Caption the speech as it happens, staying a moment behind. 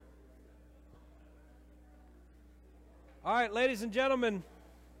All right, ladies and gentlemen,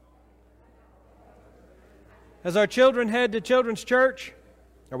 as our children head to Children's Church,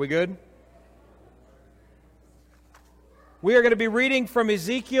 are we good? We are going to be reading from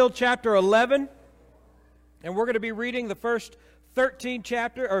Ezekiel chapter 11, and we're going to be reading the first 13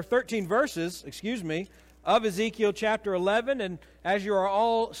 verses, of Ezekiel chapter 11. And as you are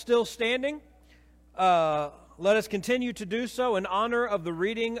all still standing, let us continue to do so in honor of the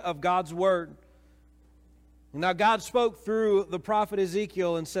reading of God's Word. Now God spoke through the prophet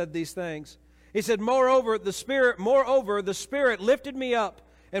Ezekiel and said these things. He said, Moreover, the Spirit lifted me up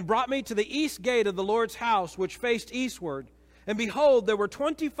and brought me to the east gate of the Lord's house, which faced eastward. And behold, there were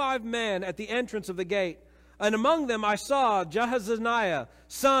 25 men at the entrance of the gate. And among them I saw Jahaziah,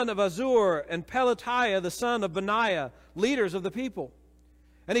 son of Azur, and Pelatiah, the son of Benaiah, leaders of the people.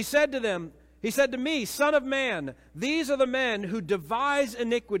 And he said to me, Son of man, these are the men who devise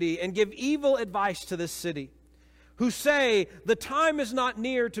iniquity and give evil advice to this city, who say, the time is not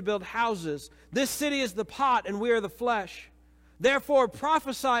near to build houses. This city is the pot, and we are the flesh. Therefore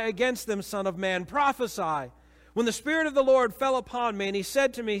prophesy against them, Son of man, prophesy. When the Spirit of the Lord fell upon me, and he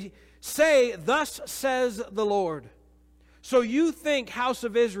said to me, Say, thus says the Lord. So you think, house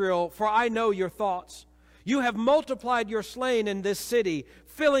of Israel, for I know your thoughts. You have multiplied your slain in this city,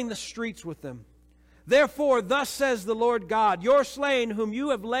 filling the streets with them. Therefore, thus says the Lord God, your slain whom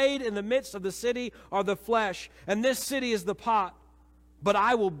you have laid in the midst of the city are the flesh, and this city is the pot, but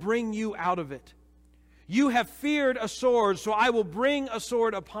I will bring you out of it. You have feared a sword, so I will bring a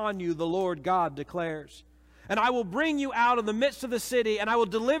sword upon you, the Lord God declares. And I will bring you out of the midst of the city, and I will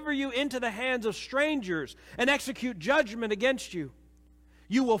deliver you into the hands of strangers, and execute judgment against you.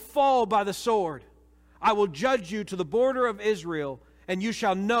 You will fall by the sword. I will judge you to the border of Israel, and you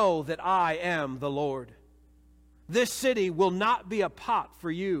shall know that I am the Lord. This city will not be a pot for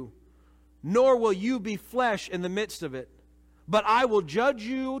you, nor will you be flesh in the midst of it. But I will judge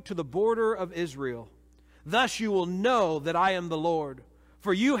you to the border of Israel. Thus you will know that I am the Lord.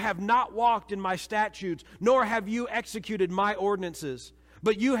 For you have not walked in my statutes, nor have you executed my ordinances,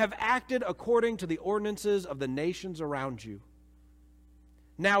 but you have acted according to the ordinances of the nations around you.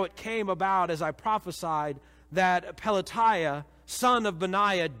 Now it came about as I prophesied that Pelatiah, son of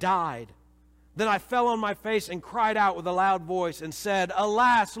Benaiah, died. Then I fell on my face and cried out with a loud voice and said,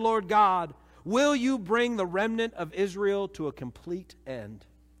 Alas, Lord God, will you bring the remnant of Israel to a complete end?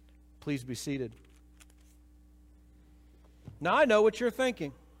 Please be seated. Now I know what you're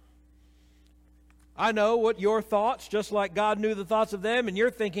thinking. I know what your thoughts, just like God knew the thoughts of them, and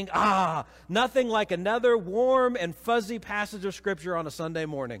you're thinking, nothing like another warm and fuzzy passage of Scripture on a Sunday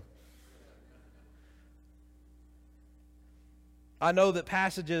morning. I know that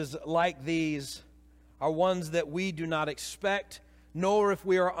passages like these are ones that we do not expect, nor, if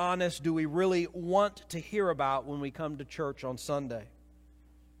we are honest, do we really want to hear about when we come to church on Sunday.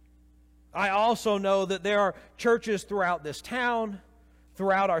 I also know that there are churches throughout this town,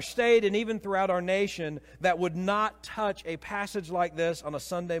 throughout our state, and even throughout our nation that would not touch a passage like this on a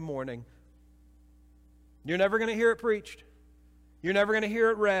Sunday morning. You're never going to hear it preached. You're never going to hear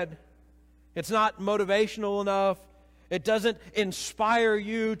it read. It's not motivational enough. It doesn't inspire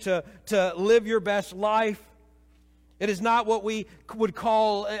you to live your best life. It is not what we would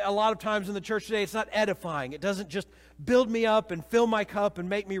call, a lot of times in the church today, it's not edifying. It doesn't just build me up and fill my cup and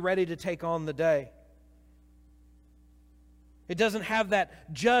make me ready to take on the day. It doesn't have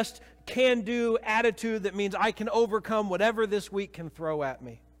that just can-do attitude that means I can overcome whatever this week can throw at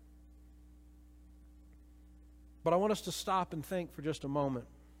me. But I want us to stop and think for just a moment.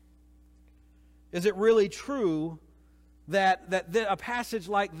 Is it really true that a passage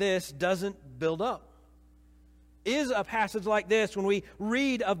like this doesn't build up? Is a passage like this, when we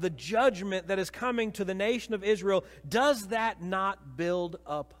read of the judgment that is coming to the nation of Israel, does that not build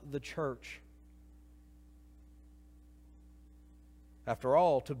up the church? After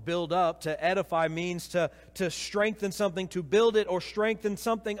all, to build up, to edify means to strengthen something, to build it or strengthen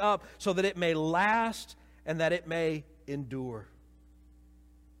something up so that it may last and that it may endure.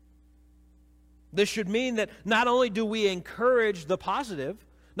 This should mean that not only do we encourage the positive,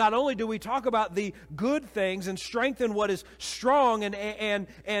 not only do we talk about the good things and strengthen what is strong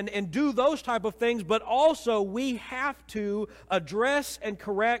and do those type of things, but also we have to address and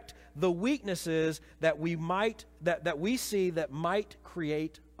correct the weaknesses that we see that might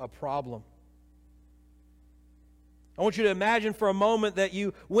create a problem. I want you to imagine for a moment that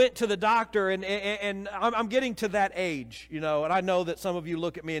you went to the doctor, and I'm getting to that age, and I know that some of you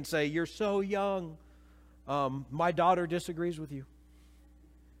look at me and say, "You're so young." My daughter disagrees with you.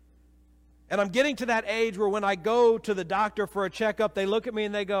 And I'm getting to that age where when I go to the doctor for a checkup, they look at me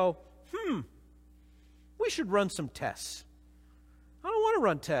and they go, we should run some tests. I don't want to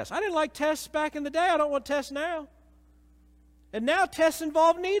run tests. I didn't like tests back in the day. I don't want tests now. And now tests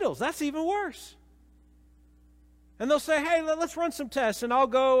involve needles. That's even worse. And they'll say, hey, let's run some tests. And I'll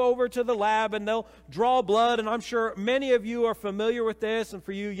go over to the lab and they'll draw blood. And I'm sure many of you are familiar with this. And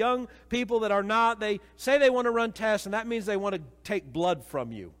for you young people that are not, they say they want to run tests, and that means they want to take blood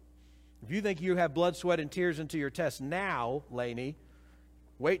from you. If you think you have blood, sweat, and tears into your test now, Lainey,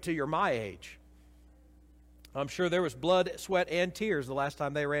 wait till you're my age. I'm sure there was blood, sweat, and tears the last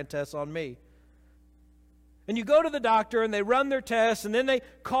time they ran tests on me. And you go to the doctor and they run their tests, and then they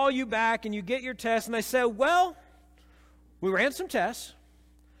call you back and you get your test, and they say, well, we ran some tests,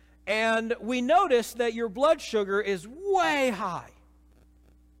 and we noticed that your blood sugar is way high.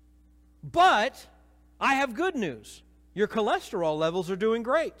 But I have good news. Your cholesterol levels are doing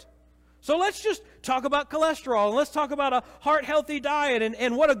great. So let's just talk about cholesterol, and let's talk about a heart-healthy diet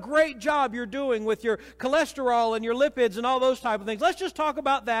and what a great job you're doing with your cholesterol and your lipids and all those type of things. Let's just talk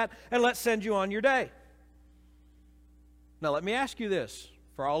about that, and let's send you on your day. Now, let me ask you this.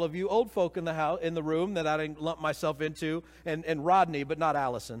 For all of you old folk in the room that I didn't lump myself into, and Rodney, but not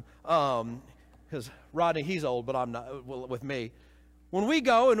Allison, because Rodney, he's old, but I'm not with me. When we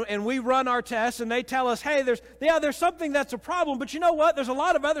go and we run our tests and they tell us, hey, there's something that's a problem, but you know what? There's a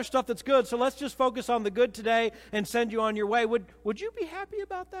lot of other stuff that's good, so let's just focus on the good today and send you on your way. Would you be happy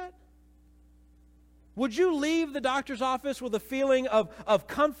about that? Would you leave the doctor's office with a feeling of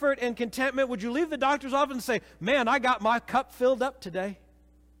comfort and contentment? Would you leave the doctor's office and say, man, I got my cup filled up today?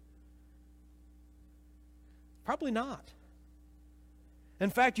 Probably not.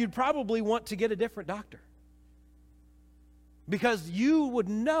 In fact, you'd probably want to get a different doctor. Because you would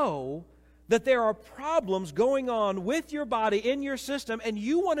know that there are problems going on with your body, in your system, and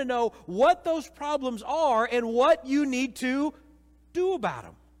you want to know what those problems are and what you need to do about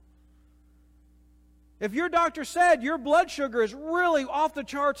them. If your doctor said your blood sugar is really off the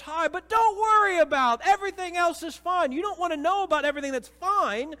charts high, but don't worry about everything else is fine. You don't want to know about everything that's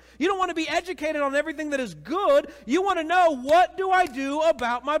fine. You don't want to be educated on everything that is good. You want to know, what do I do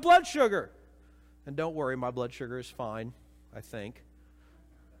about my blood sugar? And don't worry, my blood sugar is fine, I think.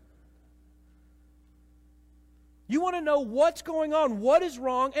 You want to know what's going on, what is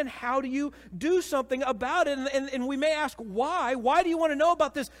wrong, and how do you do something about it? And we may ask, why? Why do you want to know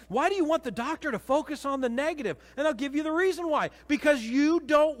about this? Why do you want the doctor to focus on the negative? And I'll give you the reason why. Because you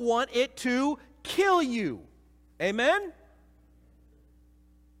don't want it to kill you. Amen?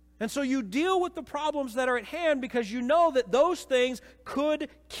 And so you deal with the problems that are at hand because you know that those things could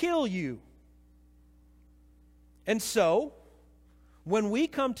kill you. And so, when we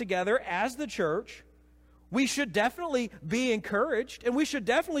come together as the church, we should definitely be encouraged, and we should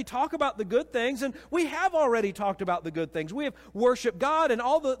definitely talk about the good things, and we have already talked about the good things. We have worshiped God and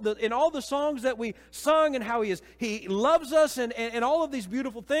all the songs that we sung, and how He loves us, and all of these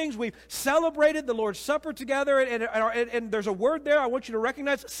beautiful things. We've celebrated the Lord's Supper together, and there's a word there I want you to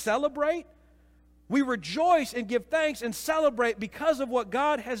recognize: celebrate. We rejoice and give thanks and celebrate because of what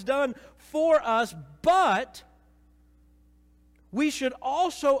God has done for us, but we should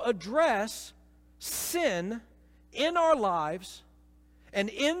also address sin in our lives and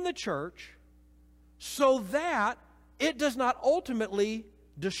in the church so that it does not ultimately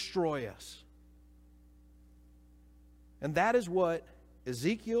destroy us. And that is what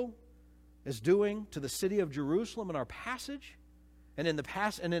Ezekiel is doing to the city of Jerusalem in our passage, and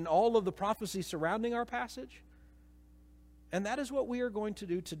in all of the prophecies surrounding our passage. And that is what we are going to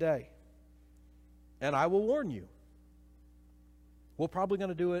do today. And I will warn you, we're probably going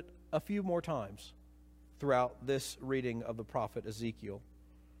to do it a few more times throughout this reading of the prophet Ezekiel.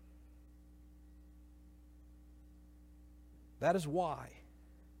 That is why,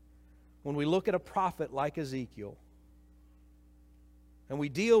 when we look at a prophet like Ezekiel, and we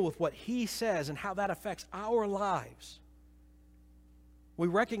deal with what he says and how that affects our lives, we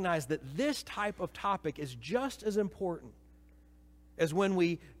recognize that this type of topic is just as important as when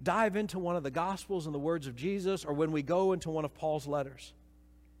we dive into one of the Gospels and the words of Jesus, or when we go into one of Paul's letters.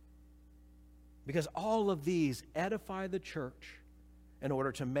 Because all of these edify the church in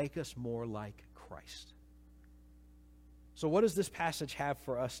order to make us more like Christ. So what does this passage have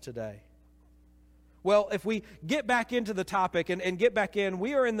for us today? Well, if we get back into the topic and get back in,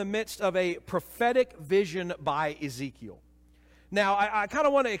 we are in the midst of a prophetic vision by Ezekiel. Now, I kind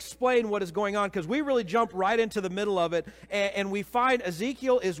of want to explain what is going on, because we really jump right into the middle of it, and we find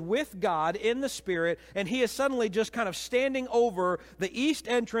Ezekiel is with God in the Spirit, and he is suddenly just kind of standing over the east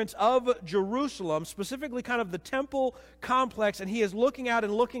entrance of Jerusalem, specifically kind of the temple complex, and he is looking out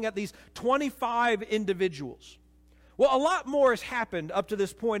and looking at these 25 individuals. Well, a lot more has happened up to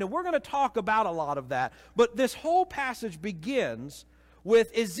this point, and we're going to talk about a lot of that. But this whole passage begins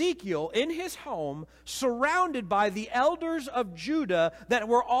with Ezekiel in his home, surrounded by the elders of Judah that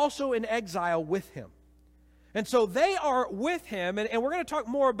were also in exile with him. And so they are with him, and we're going to talk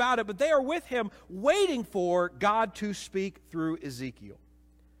more about it, but they are with him waiting for God to speak through Ezekiel.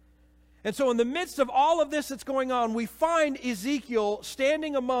 And so in the midst of all of this that's going on, we find Ezekiel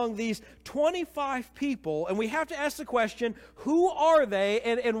standing among these 25 people, and we have to ask the question, who are they,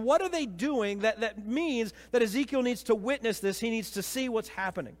 and what are they doing that means that Ezekiel needs to witness this, he needs to see what's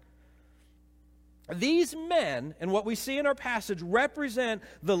happening. These men, and what we see in our passage, represent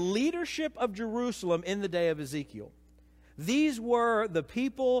the leadership of Jerusalem in the day of Ezekiel. These were the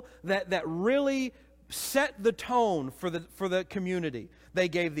people that really set the tone for the community. They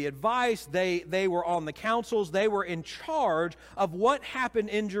gave the advice, they were on the councils, they were in charge of what happened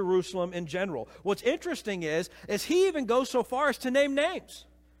in Jerusalem in general. What's interesting is he even goes so far as to name names.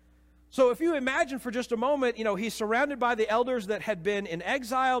 So if you imagine for just a moment, he's surrounded by the elders that had been in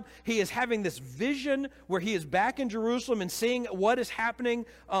exile. He is having this vision where he is back in Jerusalem and seeing what is happening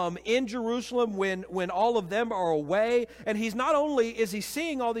in Jerusalem when all of them are away. And he's not only is he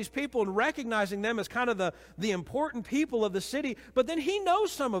seeing all these people and recognizing them as kind of the important people of the city, but then he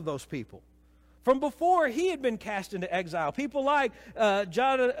knows some of those people. From before he had been cast into exile. People like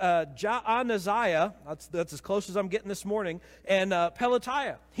Jaanaziah, that's as close as I'm getting this morning, and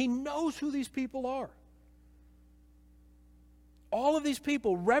Pelatiah. He knows who these people are. All of these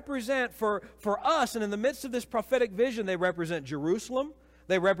people represent for us, and in the midst of this prophetic vision, they represent Jerusalem,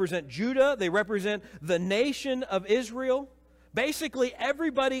 they represent Judah, they represent the nation of Israel. Basically,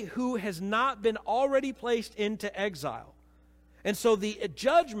 everybody who has not been already placed into exile. And so the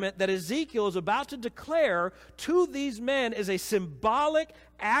judgment that Ezekiel is about to declare to these men is a symbolic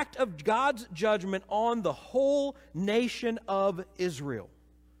act of God's judgment on the whole nation of Israel.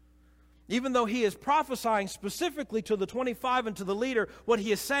 Even though he is prophesying specifically to the 25 and to the leader, what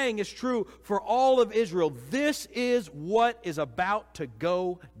he is saying is true for all of Israel. This is what is about to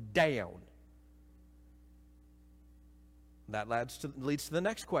go down. That leads to the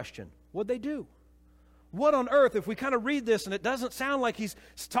next question. What'd they do? What on earth, if we kind of read this and it doesn't sound like he's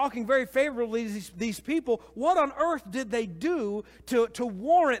talking very favorably to these people, what on earth did they do to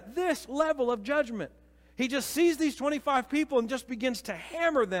warrant this level of judgment? He just sees these 25 people and just begins to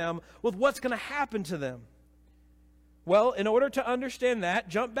hammer them with what's going to happen to them. Well, in order to understand that,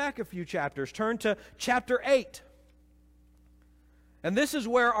 jump back a few chapters. Turn to chapter 8. And this is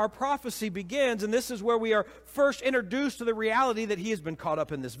where our prophecy begins, and this is where we are first introduced to the reality that he has been caught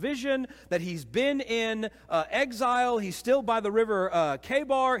up in this vision, that he's been in exile, he's still by the river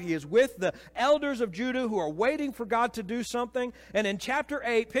Kebar, he is with the elders of Judah who are waiting for God to do something. And in chapter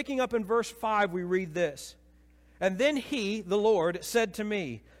 8, picking up in verse 5, we read this. And then he, the Lord, said to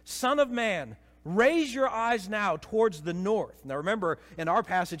me, Son of man, raise your eyes now towards the north. Now remember, in our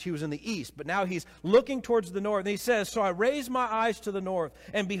passage he was in the east, but now he's looking towards the north. And he says, So I raised my eyes to the north,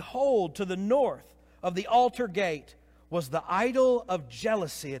 and behold, to the north of the altar gate was the idol of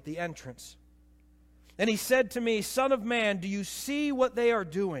jealousy at the entrance. And he said to me, Son of man, do you see what they are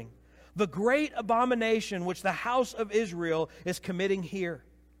doing? The great abomination which the house of Israel is committing here,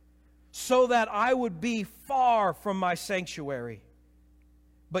 so that I would be far from my sanctuary.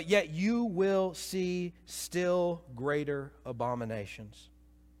 But yet you will see still greater abominations.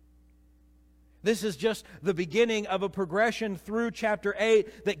 This is just the beginning of a progression through chapter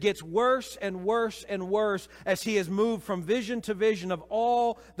 8 that gets worse and worse and worse as he has moved from vision to vision of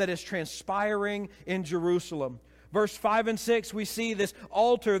all that is transpiring in Jerusalem. Verse 5 and 6, we see this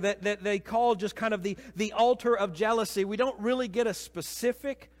altar that they call just kind of the altar of jealousy. We don't really get a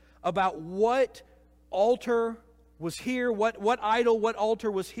specific about what altar was here, what idol, what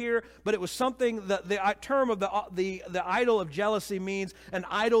altar was here, but it was something that the term of the idol of jealousy means an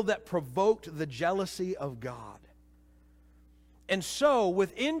idol that provoked the jealousy of God. And so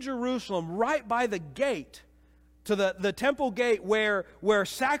within Jerusalem, right by the gate, to the temple gate where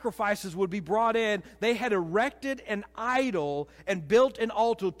sacrifices would be brought in, they had erected an idol and built an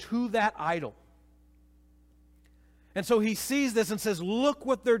altar to that idol. And so he sees this and says, look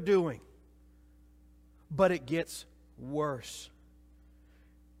what they're doing. But it gets worse.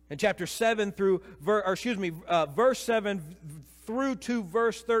 In chapter 7 verse 7 through to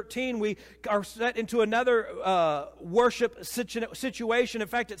verse 13, we are set into another worship situation. In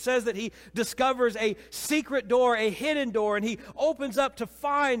fact, it says that he discovers a secret door, a hidden door, and he opens up to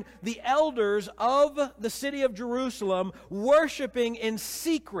find the elders of the city of Jerusalem worshiping in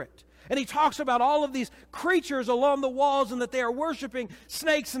secret. And he talks about all of these creatures along the walls and that they are worshiping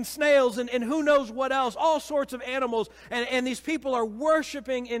snakes and snails and who knows what else, all sorts of animals. And these people are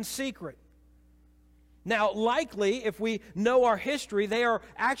worshiping in secret. Now, likely, if we know our history, they are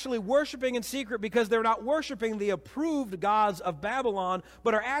actually worshiping in secret because they're not worshiping the approved gods of Babylon,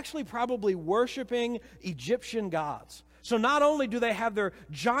 but are actually probably worshiping Egyptian gods. So not only do they have their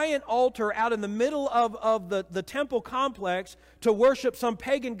giant altar out in the middle of the temple complex to worship some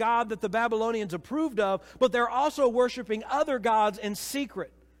pagan god that the Babylonians approved of, but they're also worshiping other gods in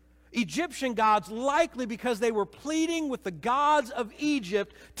secret. Egyptian gods, likely because they were pleading with the gods of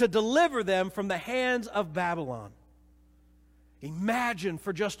Egypt to deliver them from the hands of Babylon. Imagine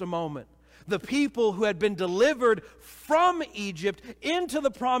for just a moment the people who had been delivered from Egypt into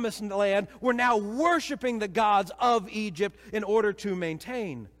the promised land were now worshiping the gods of Egypt in order to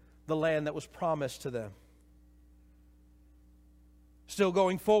maintain the land that was promised to them. Still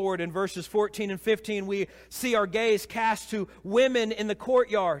going forward in verses 14 and 15, we see our gaze cast to women in the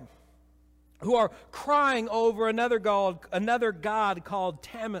courtyard who are crying over another god called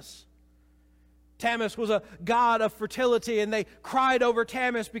Tammuz. Tammuz was a god of fertility, and they cried over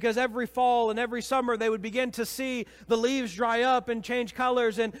Tammuz because every fall and every summer they would begin to see the leaves dry up and change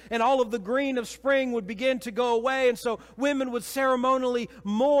colors, and all of the green of spring would begin to go away. And so women would ceremonially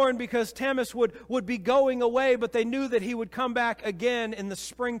mourn because Tammuz would be going away, but they knew that he would come back again in the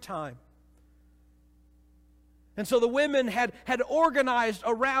springtime. And so the women had organized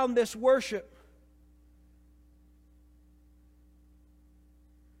around this worship.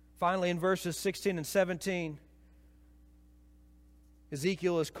 Finally, in verses 16 and 17,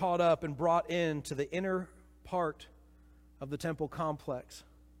 Ezekiel is caught up and brought into the inner part of the temple complex,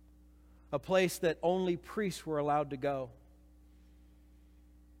 a place that only priests were allowed to go.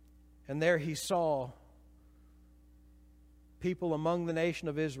 And there he saw people among the nation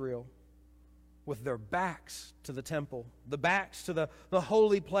of Israel with their backs to the temple, the backs to the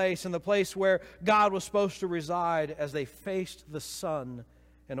holy place and the place where God was supposed to reside, as they faced the sun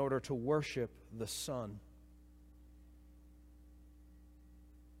in order to worship the sun.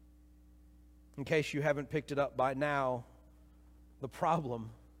 In case you haven't picked it up by now, the problem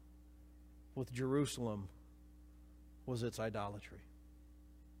with Jerusalem was its idolatry.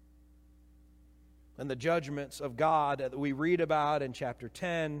 And the judgments of God that we read about in chapter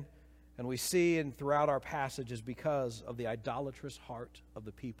 10 and we see and throughout our passage is because of the idolatrous heart of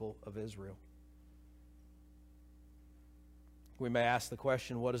the people of Israel. We may ask the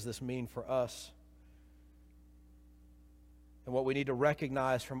question, what does this mean for us? And what we need to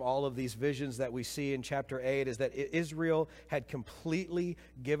recognize from all of these visions that we see in chapter 8 is that Israel had completely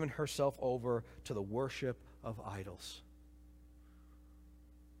given herself over to the worship of idols.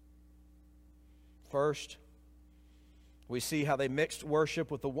 First, we see how they mixed worship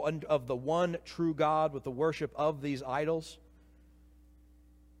with the one true God with the worship of these idols.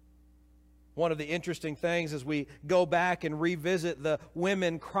 One of the interesting things as we go back and revisit the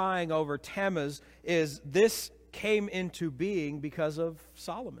women crying over Tammuz is this came into being because of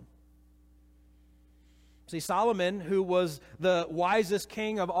Solomon. See, Solomon, who was the wisest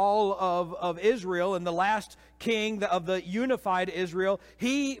king of all of Israel and the last king of the unified Israel,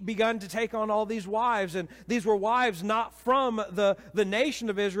 he began to take on all these wives. And these were wives not from the nation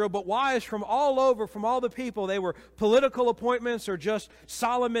of Israel, but wives from all over, from all the people. They were political appointments or just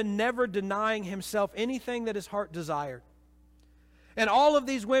Solomon never denying himself anything that his heart desired. And all of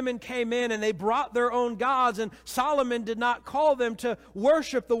these women came in and they brought their own gods, and Solomon did not call them to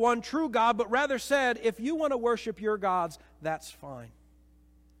worship the one true God, but rather said, if you want to worship your gods, that's fine.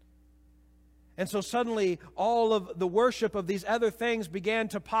 And so suddenly all of the worship of these other things began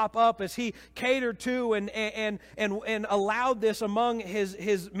to pop up as he catered to and allowed this among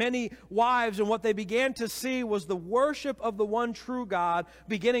his many wives. And what they began to see was the worship of the one true God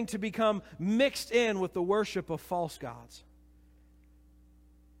beginning to become mixed in with the worship of false gods.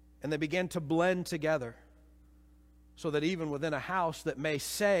 And they began to blend together so that even within a house that may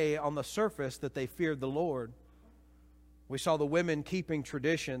say on the surface that they feared the Lord, we saw the women keeping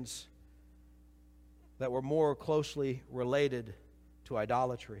traditions that were more closely related to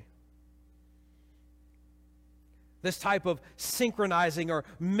idolatry. This type of synchronizing or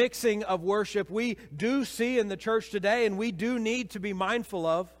mixing of worship we do see in the church today, and we do need to be mindful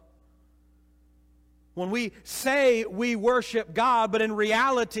of. When we say we worship God, but in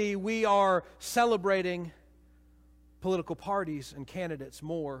reality we are celebrating political parties and candidates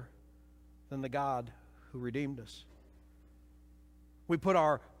more than the God who redeemed us. We put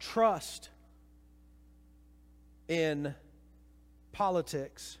our trust in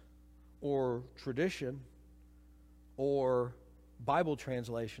politics or tradition or Bible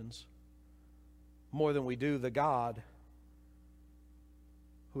translations more than we do the God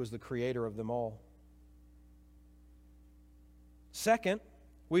who is the creator of them all. Second,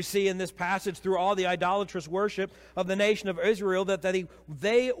 we see in this passage through all the idolatrous worship of the nation of Israel that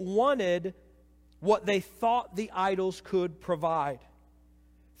they wanted what they thought the idols could provide.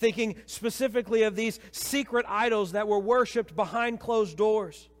 Thinking specifically of these secret idols that were worshipped behind closed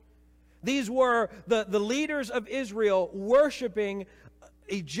doors. These were the leaders of Israel worshiping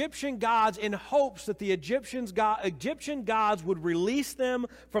Egyptian gods in hopes that the Egyptian gods would release them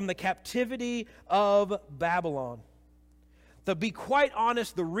from the captivity of Babylon. To be quite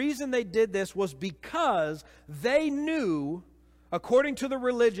honest, the reason they did this was because they knew, according to the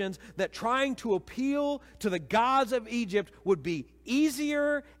religions, that trying to appeal to the gods of Egypt would be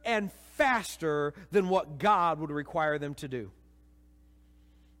easier and faster than what God would require them to do.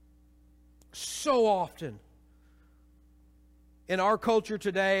 So often in our culture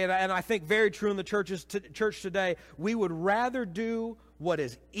today, and I think very true in the church today, we would rather do what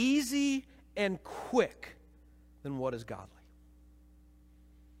is easy and quick than what is godly.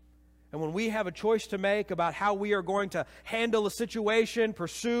 And when we have a choice to make about how we are going to handle a situation,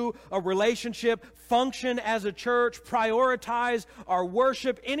 pursue a relationship, function as a church, prioritize our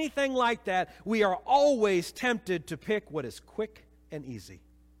worship, anything like that, we are always tempted to pick what is quick and easy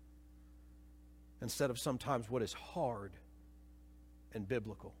instead of sometimes what is hard and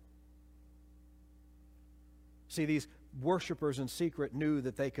biblical. See, these worshipers in secret knew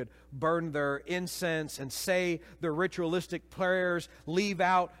that they could burn their incense and say their ritualistic prayers, leave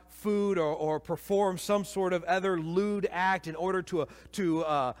out food or perform some sort of other lewd act in order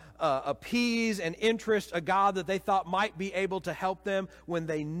to appease and interest a God that they thought might be able to help them, when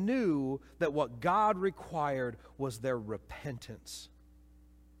they knew that what God required was their repentance.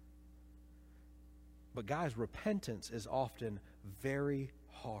 But guys, repentance is often very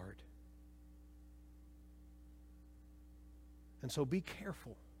hard. And so be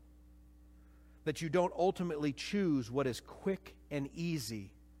careful that you don't ultimately choose what is quick and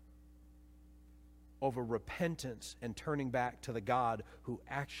easy over repentance and turning back to the God who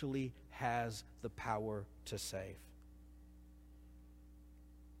actually has the power to save.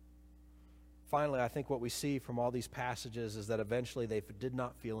 Finally, I think what we see from all these passages is that eventually they did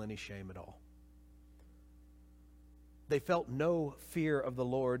not feel any shame at all. They felt no fear of the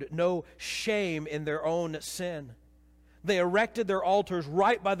Lord, no shame in their own sin. They erected their altars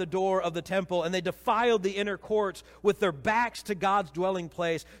right by the door of the temple, and they defiled the inner courts with their backs to God's dwelling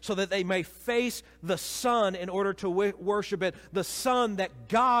place so that they may face the sun in order to worship it, the sun that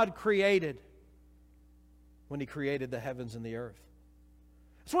God created when He created the heavens and the earth.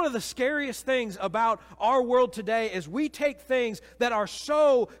 It's one of the scariest things about our world today is we take things that are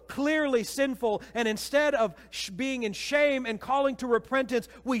so clearly sinful, and instead of being in shame and calling to repentance,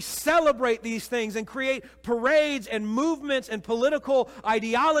 we celebrate these things and create parades and movements and political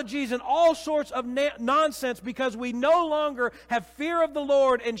ideologies and all sorts of nonsense because we no longer have fear of the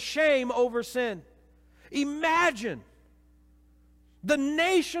Lord and shame over sin. Imagine the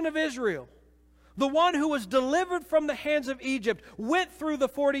nation of Israel, the one who was delivered from the hands of Egypt, went through the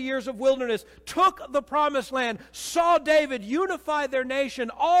 40 years of wilderness, took the promised land, saw David unify their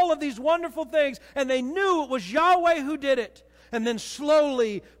nation, all of these wonderful things, and they knew it was Yahweh who did it. And then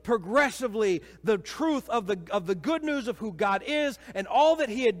slowly, progressively, the truth of the good news of who God is and all that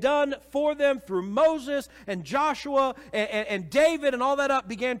He had done for them through Moses and Joshua and David and all that up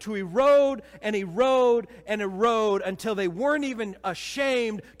began to erode and erode and erode until they weren't even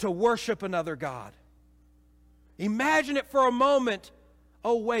ashamed to worship another God. Imagine it for a moment.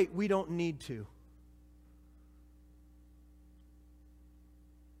 Oh, wait, we don't need to.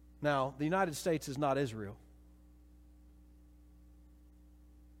 Now, the United States is not Israel.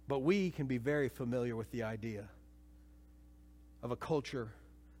 But we can be very familiar with the idea of a culture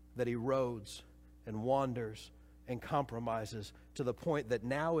that erodes and wanders and compromises to the point that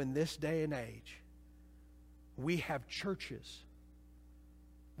now in this day and age, we have churches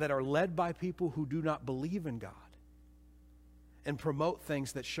that are led by people who do not believe in God and promote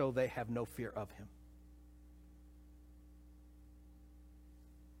things that show they have no fear of Him.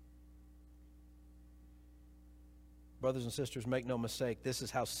 Brothers and sisters, make no mistake, this is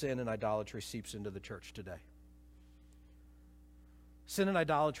how sin and idolatry seeps into the church today. Sin and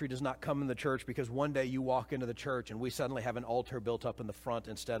idolatry does not come in the church because one day you walk into the church and we suddenly have an altar built up in the front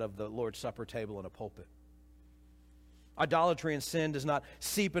instead of the Lord's Supper table and a pulpit. Idolatry and sin does not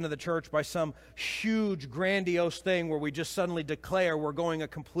seep into the church by some huge, grandiose thing where we just suddenly declare we're going a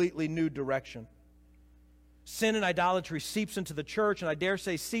completely new direction. Sin and idolatry seeps into the church, and I dare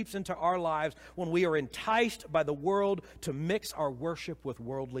say seeps into our lives when we are enticed by the world to mix our worship with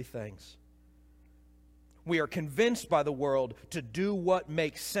worldly things. We are convinced by the world to do what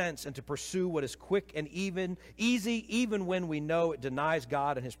makes sense and to pursue what is quick and easy, even when we know it denies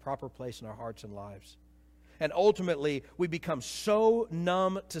God and His proper place in our hearts and lives. And ultimately, we become so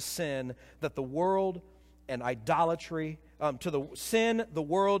numb to sin that the world and idolatry, to the sin, the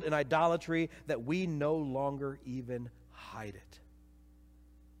world, and idolatry, that we no longer even hide it.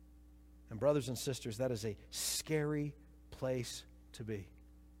 And brothers and sisters, that is a scary place to be.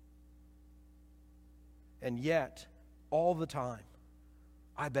 And yet, all the time,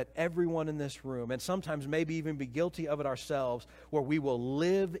 I bet everyone in this room, and sometimes maybe even be guilty of it ourselves, where we will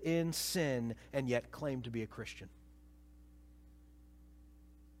live in sin and yet claim to be a Christian.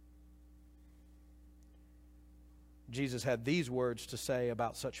 Jesus had these words to say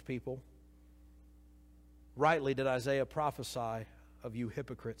about such people. Rightly did Isaiah prophesy of you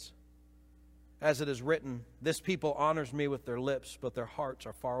hypocrites. As it is written, this people honors me with their lips, but their hearts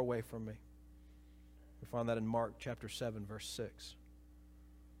are far away from me. We find that in Mark chapter 7, verse 6.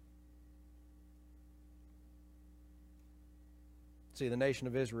 See, the nation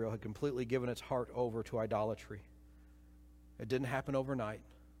of Israel had completely given its heart over to idolatry. It didn't happen overnight,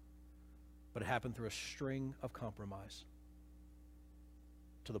 but it happened through a string of compromise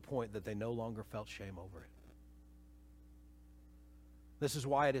to the point that they no longer felt shame over it. This is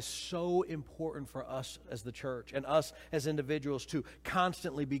why it is so important for us as the church and us as individuals to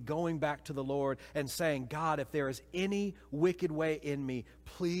constantly be going back to the Lord and saying, God, if there is any wicked way in me,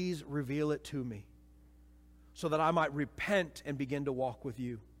 please reveal it to me so that I might repent and begin to walk with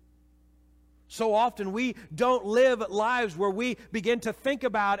you. So often we don't live lives where we begin to think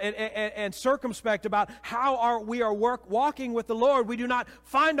about and circumspect about how we are walking with the Lord. We do not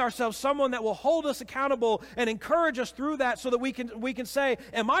find ourselves someone that will hold us accountable and encourage us through that so that we can say,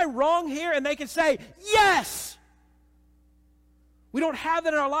 am I wrong here? And they can say, yes! We don't have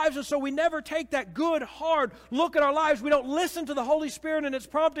that in our lives, and so we never take that good, hard look at our lives. We don't listen to the Holy Spirit and its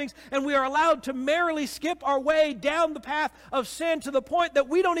promptings, and we are allowed to merrily skip our way down the path of sin to the point that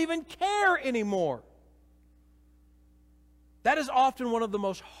we don't even care anymore. That is often one of the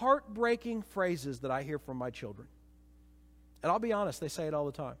most heartbreaking phrases that I hear from my children. And I'll be honest, they say it all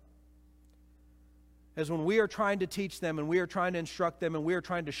the time. Is when we are trying to teach them and we are trying to instruct them and we are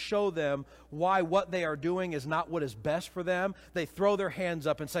trying to show them why what they are doing is not what is best for them, they throw their hands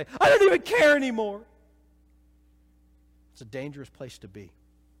up and say, I don't even care anymore. It's a dangerous place to be.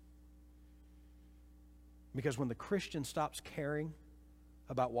 Because when the Christian stops caring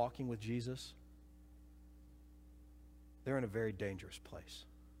about walking with Jesus, they're in a very dangerous place.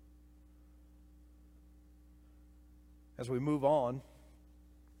 As we move on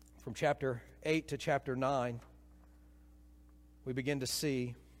from chapter 8 to chapter 9, we begin to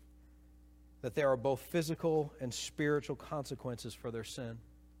see that there are both physical and spiritual consequences for their sin.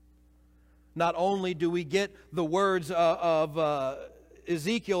 Not only do we get the words of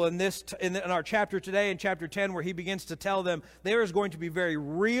Ezekiel in our chapter today, in chapter 10, where he begins to tell them there is going to be very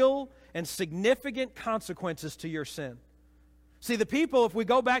real and significant consequences to your sin. See, the people, if we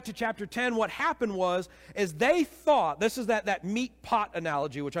go back to chapter 10, what happened is they thought, this is that meat pot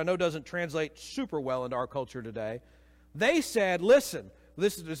analogy, which I know doesn't translate super well into our culture today. They said, listen,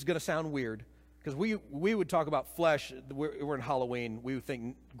 this is going to sound weird, because we would talk about flesh, we're in Halloween, we would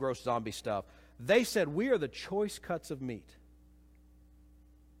think gross zombie stuff. They said, we are the choice cuts of meat,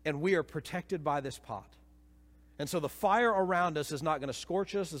 and we are protected by this pot. And so the fire around us is not going to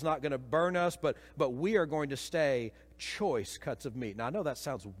scorch us, it's not going to burn us, but we are going to stay choice cuts of meat. Now, I know that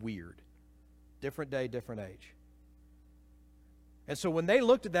sounds weird. Different day, different age. And so when they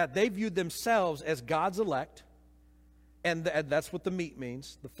looked at that, they viewed themselves as God's elect, and that's what the meat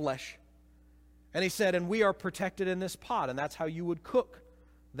means, the flesh. And he said, and we are protected in this pot, and that's how you would cook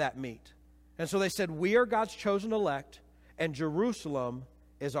that meat. And so they said, we are God's chosen elect, and Jerusalem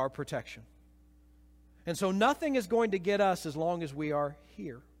is our protection. And so nothing is going to get us as long as we are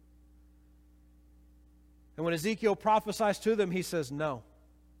here. And when Ezekiel prophesies to them, he says, no.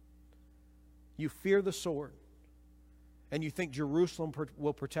 You fear the sword, and you think Jerusalem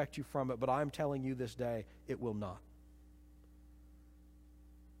will protect you from it, but I'm telling you this day, it will not.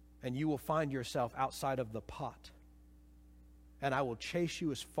 And you will find yourself outside of the pot, and I will chase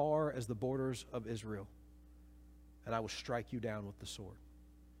you as far as the borders of Israel, and I will strike you down with the sword.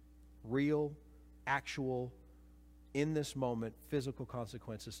 Real, actual, in this moment, physical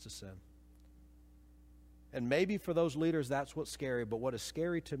consequences to sin. And maybe for those leaders that's what's scary, but what is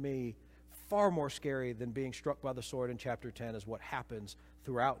scary to me, far more scary than being struck by the sword in chapter 10, is what happens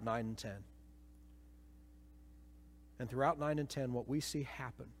throughout 9 and 10. And throughout 9 and 10, what we see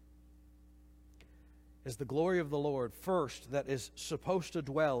happen is the glory of the Lord, first, that is supposed to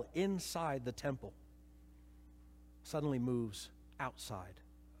dwell inside the temple. suddenly moves outside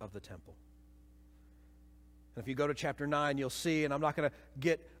of the temple. And if you go to chapter 9, you'll see, and I'm not going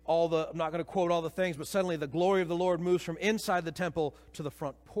to quote all the things, but suddenly the glory of the Lord moves from inside the temple to the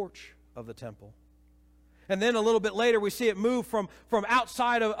front porch of the temple. And then a little bit later, we see it move from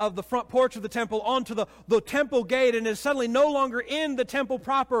outside of the front porch of the temple onto the temple gate, and is suddenly no longer in the temple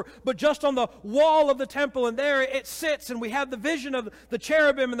proper, but just on the wall of the temple. And there it sits, and we have the vision of the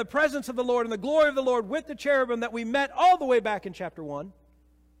cherubim and the presence of the Lord and the glory of the Lord with the cherubim that we met all the way back in chapter 1.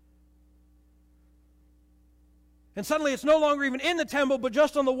 And suddenly it's no longer even in the temple, but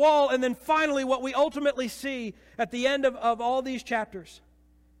just on the wall. And then finally what we ultimately see at the end of all these chapters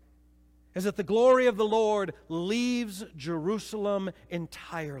is that the glory of the Lord leaves Jerusalem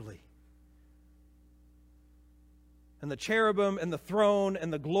entirely. And the cherubim and the throne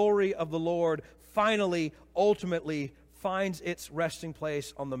and the glory of the Lord finally, ultimately finds its resting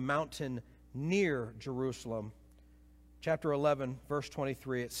place on the mountain near Jerusalem. Chapter 11, verse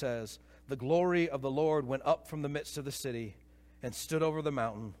 23, it says, "The glory of the Lord went up from the midst of the city and stood over the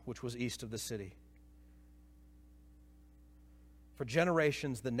mountain which was east of the city." For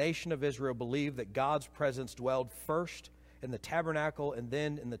generations, the nation of Israel believed that God's presence dwelled first in the tabernacle and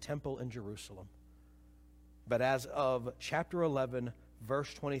then in the temple in Jerusalem. But as of chapter 11,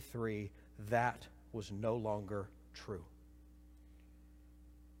 verse 23, that was no longer true.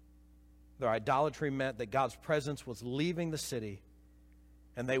 Their idolatry meant that God's presence was leaving the city,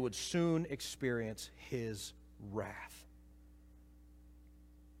 and they would soon experience His wrath.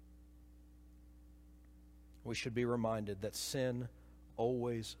 We should be reminded that sin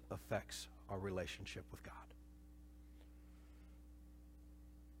always affects our relationship with God.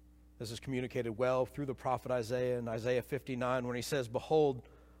 This is communicated well through the prophet Isaiah in Isaiah 59 when he says, "Behold,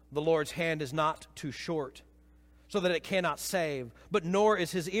 the Lord's hand is not too short, so that it cannot save, but nor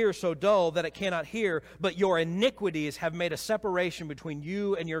is His ear so dull that it cannot hear. But your iniquities have made a separation between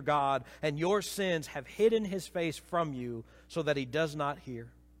you and your God, and your sins have hidden His face from you, so that He does not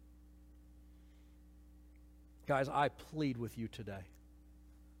hear." Guys, I plead with you today.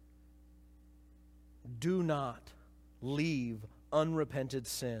 Do not leave unrepented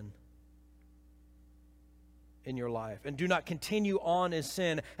sin in your life. And do not continue on in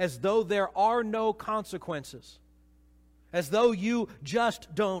sin as though there are no consequences. As though you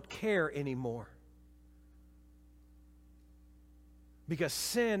just don't care anymore. Because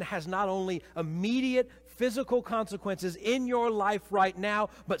sin has not only immediate physical consequences in your life right now,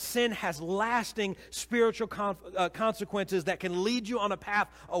 but sin has lasting spiritual consequences that can lead you on a path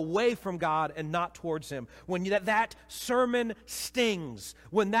away from God and not towards Him. When that sermon stings,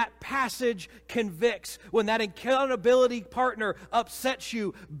 when that passage convicts, when that accountability partner upsets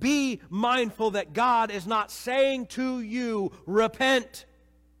you, be mindful that God is not saying to you, "Repent,"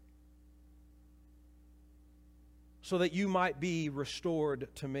 so that you might be restored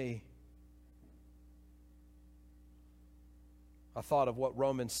to me. I thought of what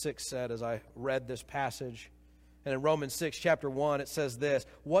Romans 6 said as I read this passage. And in Romans 6, chapter 1, it says this,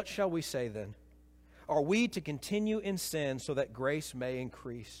 "What shall we say then? Are we to continue in sin so that grace may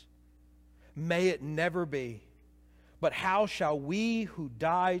increase? May it never be. But how shall we who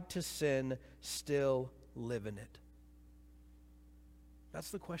died to sin still live in it?"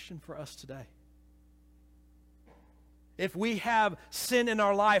 That's the question for us today. If we have sin in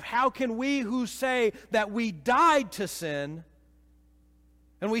our life, how can we who say that we died to sin,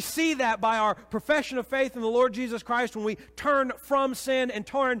 and we see that by our profession of faith in the Lord Jesus Christ when we turn from sin and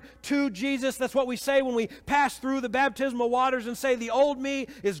turn to Jesus. That's what we say when we pass through the baptismal waters and say, "The old me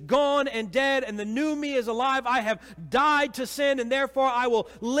is gone and dead, and the new me is alive. I have died to sin, and therefore I will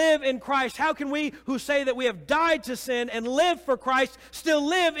live in Christ." How can we who say that we have died to sin and live for Christ still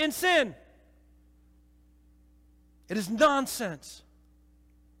live in sin? It is nonsense.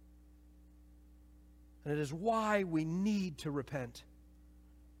 And it is why we need to repent.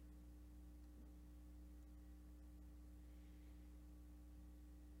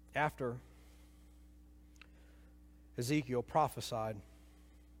 After Ezekiel prophesied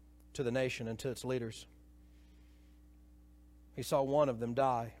to the nation and to its leaders, he saw one of them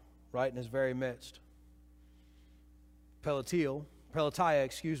die right in his very midst. Pelatiah,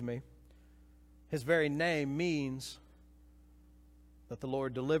 his very name means that the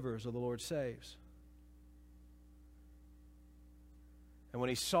Lord delivers or the Lord saves. And when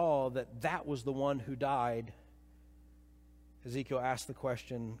he saw that that was the one who died, Ezekiel asked the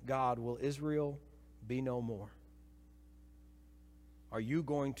question, "God, will Israel be no more? Are you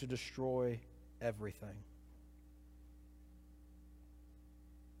going to destroy everything?"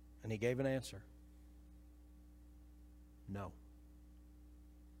 And he gave an answer. No.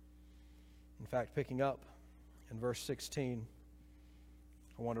 In fact, picking up in verse 16.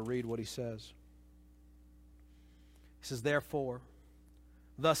 I want to read what he says. He says, "Therefore,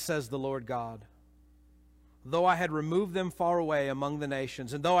 thus says the Lord God, though I had removed them far away among the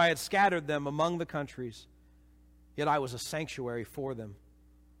nations, and though I had scattered them among the countries, yet I was a sanctuary for them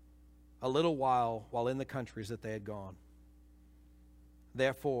a little while in the countries that they had gone.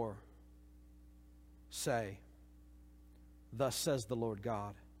 Therefore, say, thus says the Lord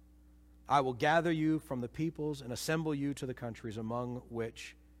God, I will gather you from the peoples and assemble you to the countries among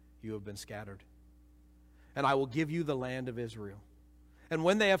which you have been scattered. And I will give you the land of Israel. And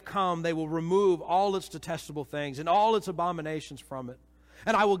when they have come, they will remove all its detestable things and all its abominations from it.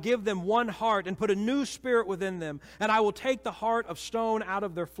 And I will give them one heart and put a new spirit within them. And I will take the heart of stone out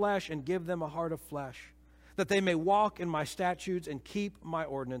of their flesh and give them a heart of flesh, that they may walk in my statutes and keep my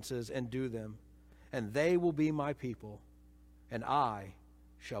ordinances and do them. And they will be my people, and I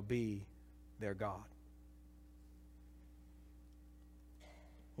shall be their God."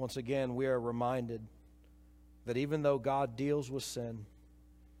 Once again, we are reminded that even though God deals with sin,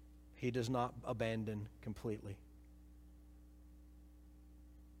 He does not abandon completely.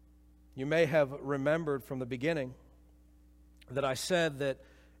 You may have remembered from the beginning that I said that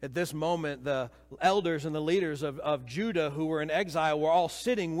at this moment the elders and the leaders of Judah who were in exile were all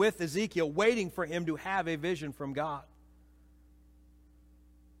sitting with Ezekiel, waiting for him to have a vision from God.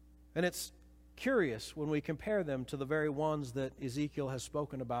 And it's curious when we compare them to the very ones that Ezekiel has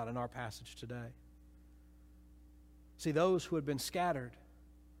spoken about in our passage today. See, those who had been scattered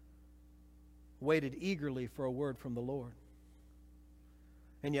waited eagerly for a word from the Lord.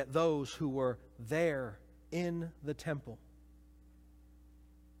 And yet those who were there in the temple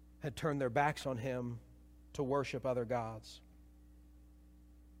had turned their backs on Him to worship other gods.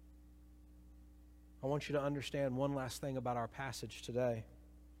 I want you to understand one last thing about our passage today.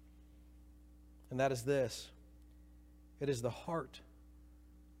 And that is this: it is the heart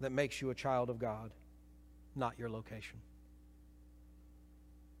that makes you a child of God, not your location.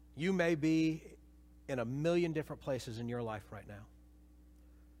 You may be in a million different places in your life right now.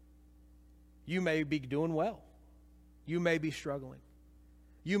 You may be doing well. You may be struggling.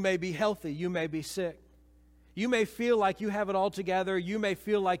 You may be healthy. You may be sick. You may feel like you have it all together. You may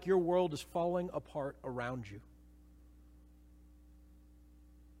feel like your world is falling apart around you.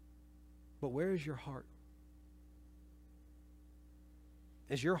 But where is your heart?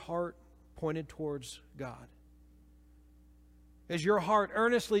 Is your heart pointed towards God? Is your heart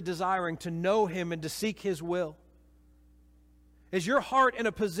earnestly desiring to know Him and to seek His will? Is your heart in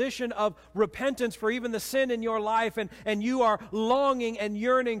a position of repentance for even the sin in your life, and you are longing and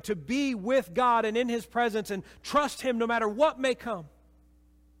yearning to be with God and in His presence and trust Him no matter what may come?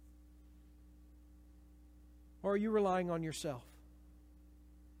 Or are you relying on yourself?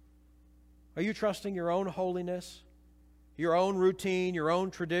 Are you trusting your own holiness, your own routine, your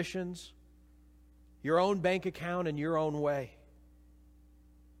own traditions, your own bank account, and your own way?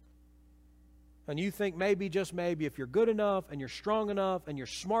 And you think maybe, just maybe, if you're good enough and you're strong enough and you're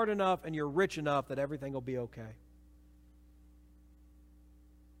smart enough and you're rich enough, that everything will be okay.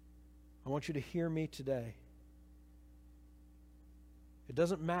 I want you to hear me today. It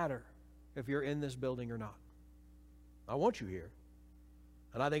doesn't matter if you're in this building or not. I want you here.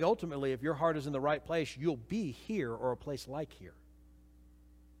 And I think ultimately, if your heart is in the right place, you'll be here or a place like here.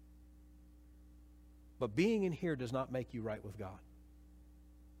 But being in here does not make you right with God.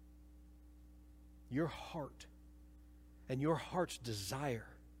 Your heart and your heart's desire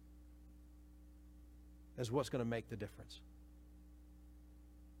is what's going to make the difference.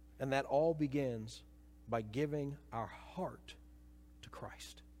 And that all begins by giving our heart to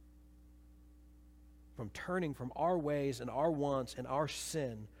Christ. From turning from our ways and our wants and our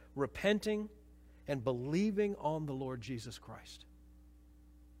sin, repenting and believing on the Lord Jesus Christ.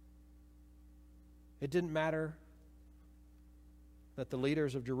 It didn't matter that the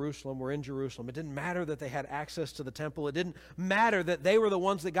leaders of Jerusalem were in Jerusalem. It didn't matter that they had access to the temple. It didn't matter that they were the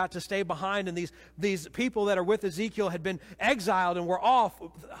ones that got to stay behind, and these people that are with Ezekiel had been exiled and were off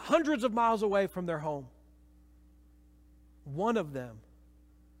hundreds of miles away from their home. One of them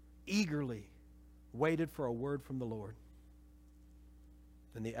eagerly waited for a word from the Lord,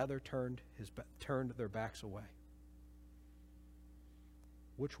 and the other turned their backs away.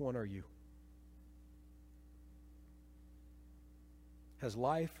 Which one are you? Has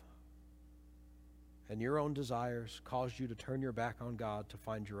life and your own desires caused you to turn your back on God to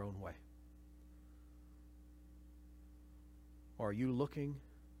find your own way? Or are you looking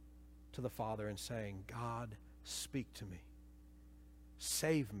to the Father and saying, God, speak to me.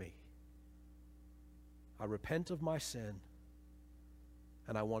 Save me. I repent of my sin,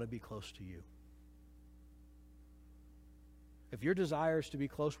 and I want to be close to you. If your desire is to be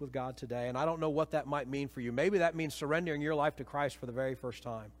close with God today, and I don't know what that might mean for you, maybe that means surrendering your life to Christ for the very first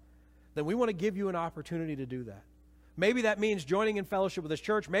time, then we want to give you an opportunity to do that. Maybe that means joining in fellowship with this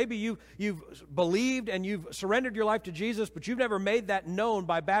church. Maybe you've believed and you've surrendered your life to Jesus, but you've never made that known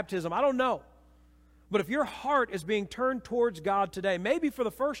by baptism. I don't know. But if your heart is being turned towards God today, maybe for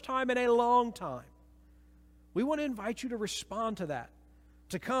the first time in a long time, we want to invite you to respond to that,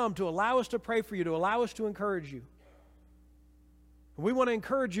 to come, to allow us to pray for you, to allow us to encourage you. We want to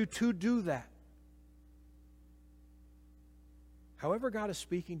encourage you to do that. However God is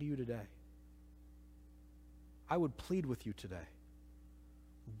speaking to you today, I would plead with you today,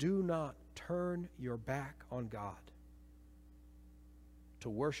 do not turn your back on God to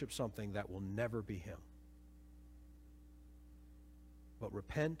worship something that will never be Him. But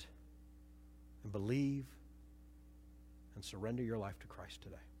repent and believe and surrender your life to Christ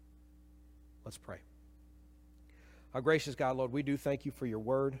today. Let's pray. Our gracious God, Lord, we do thank you for your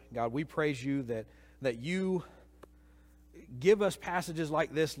word. God, we praise you that you give us passages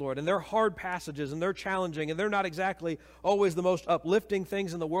like this, Lord, and they're hard passages, and they're challenging, and they're not exactly always the most uplifting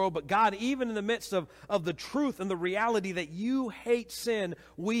things in the world, but God, even in the midst of the truth and the reality that you hate sin,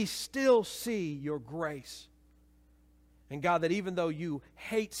 we still see your grace. And God, that even though you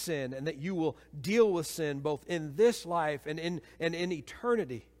hate sin and that you will deal with sin both in this life and in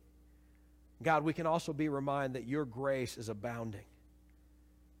eternity, God, we can also be reminded that your grace is abounding.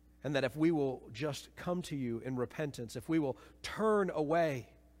 And that if we will just come to you in repentance, if we will turn away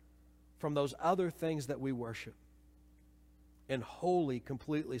from those other things that we worship and wholly,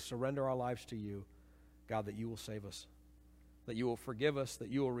 completely surrender our lives to you, God, that you will save us, that you will forgive us, that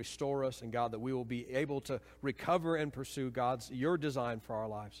you will restore us, and God, that we will be able to recover and pursue your design for our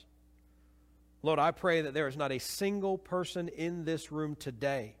lives. Lord, I pray that there is not a single person in this room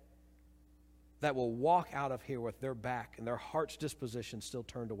today that will walk out of here with their back and their heart's disposition still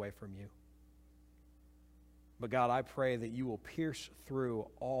turned away from you. But God, I pray that you will pierce through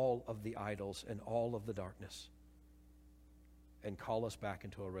all of the idols and all of the darkness and call us back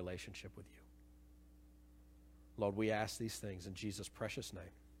into a relationship with you. Lord, we ask these things in Jesus' precious name.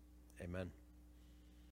 Amen.